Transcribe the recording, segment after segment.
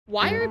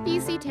Why are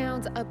BC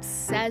towns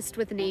obsessed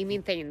with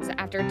naming things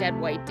after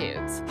dead white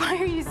dudes? Why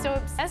are you so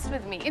obsessed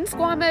with me? In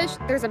Squamish,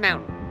 there's a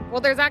mountain.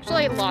 Well, there's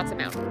actually lots of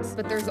mountains,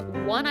 but there's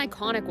one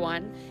iconic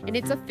one, and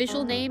its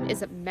official name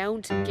is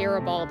Mount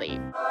Garibaldi.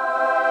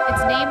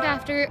 It's named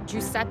after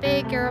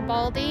Giuseppe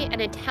Garibaldi,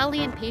 an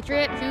Italian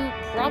patriot who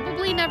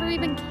probably never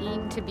even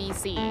came to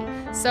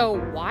BC. So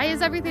why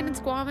is everything in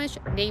Squamish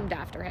named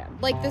after him?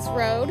 Like this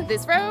road,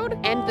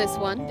 and this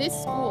one, this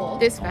school,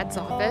 this vet's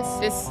office,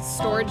 this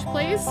storage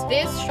place,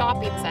 this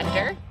shopping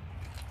center.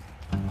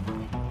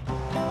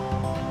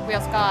 We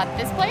also got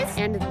this place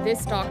and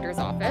this doctor's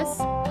office,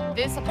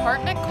 this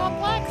apartment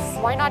complex.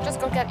 Why not just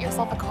go get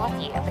yourself a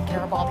coffee at the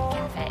Garibaldi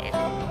Cafe?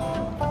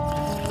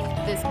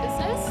 This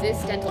business,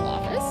 this dental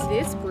office,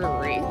 this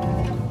brewery.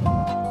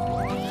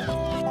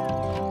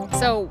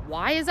 So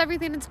why is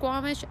everything in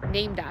Squamish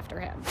named after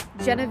him?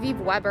 Genevieve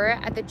Weber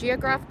at the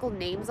Geographical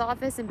Names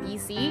Office in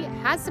BC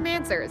has some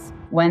answers.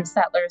 When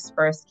settlers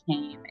first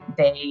came,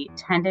 they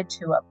tended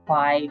to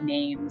apply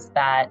names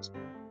that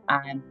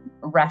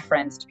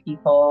referenced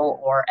people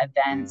or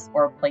events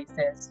or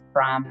places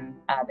from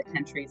the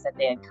countries that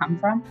they had come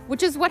from.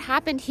 Which is what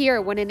happened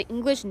here when an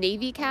English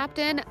Navy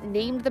captain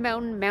named the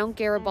mountain Mount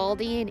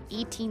Garibaldi in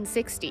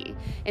 1860.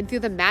 And through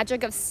the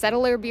magic of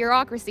settler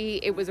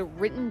bureaucracy, it was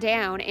written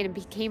down and it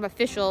became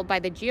official by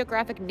the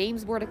Geographic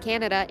Names Board of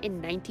Canada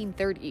in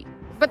 1930.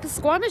 But the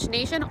Squamish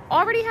Nation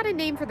already had a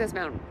name for this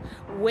mountain,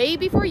 way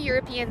before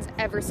Europeans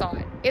ever saw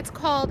it. It's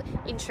called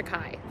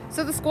unhinged.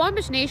 So the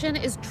Squamish Nation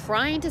is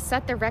trying to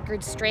set their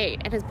record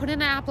straight and has put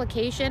in an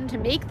application to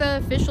make the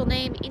official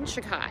name unhinged.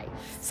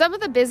 Some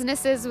of the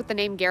businesses with the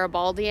name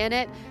Garibaldi in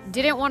it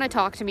didn't want to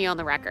talk to me on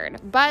the record,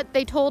 but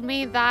they told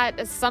me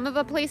that some of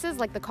the places,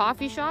 like the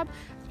coffee shop,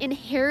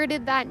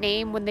 inherited that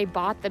name when they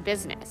bought the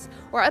business.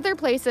 Or other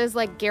places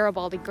like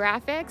Garibaldi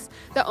Graphics,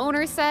 the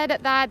owner said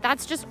that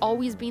that's just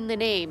always been the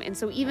name, and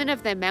so even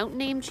if the mountain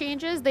name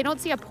changes, they don't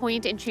see a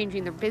point in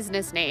changing their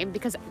business name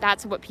because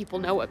that's what people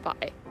know it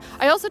by.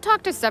 I also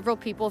talked to several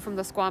people from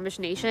the Squamish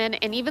Nation,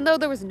 and even though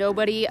there was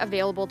nobody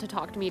available to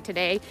talk to me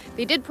today,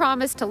 they did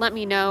promise to let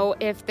me know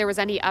if there was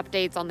any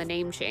updates on the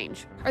name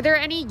change. Are there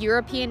any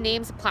European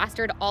names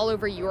plastered all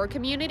over your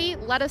community?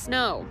 Let us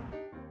know.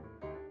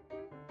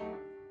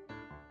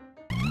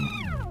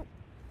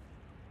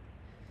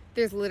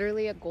 There's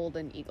literally a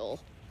golden eagle.